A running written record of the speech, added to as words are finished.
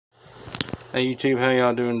Hey YouTube, how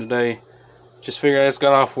y'all doing today? Just figured I just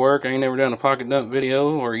got off work. I ain't never done a pocket dump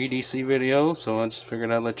video or EDC video, so I just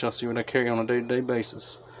figured I'd let y'all see what I carry on a day-to-day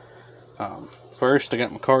basis. First, I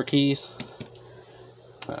got my car keys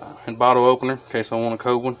and bottle opener in case I want a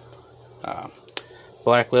cold one.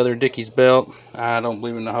 Black leather Dickies belt. I don't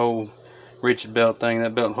believe in the whole rigid belt thing.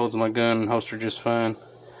 That belt holds my gun and holster just fine.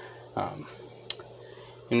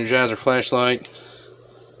 Energizer flashlight,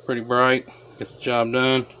 pretty bright, gets the job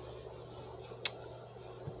done.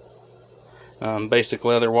 Basic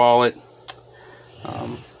leather wallet.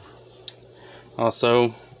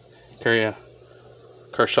 Also carry a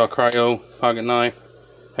Kershaw Cryo pocket knife.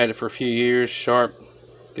 Had it for a few years. Sharp,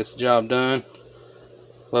 gets the job done.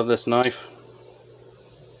 Love this knife.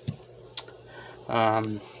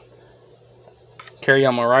 Carry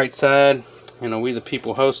on my right side in a We the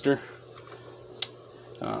People holster.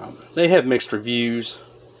 They have mixed reviews,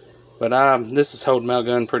 but this is holding my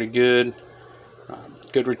gun pretty good.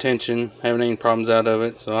 Good retention, haven't any problems out of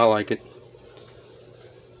it, so I like it.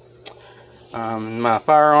 My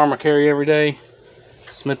firearm I carry every day,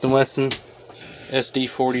 Smith & Wesson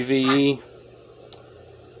SD40VE.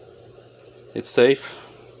 It's safe.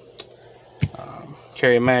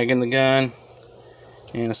 Carry a mag in the gun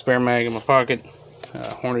and a spare mag in my pocket.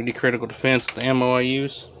 Hornady Critical Defense, the ammo I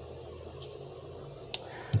use.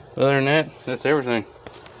 Other than that, that's everything.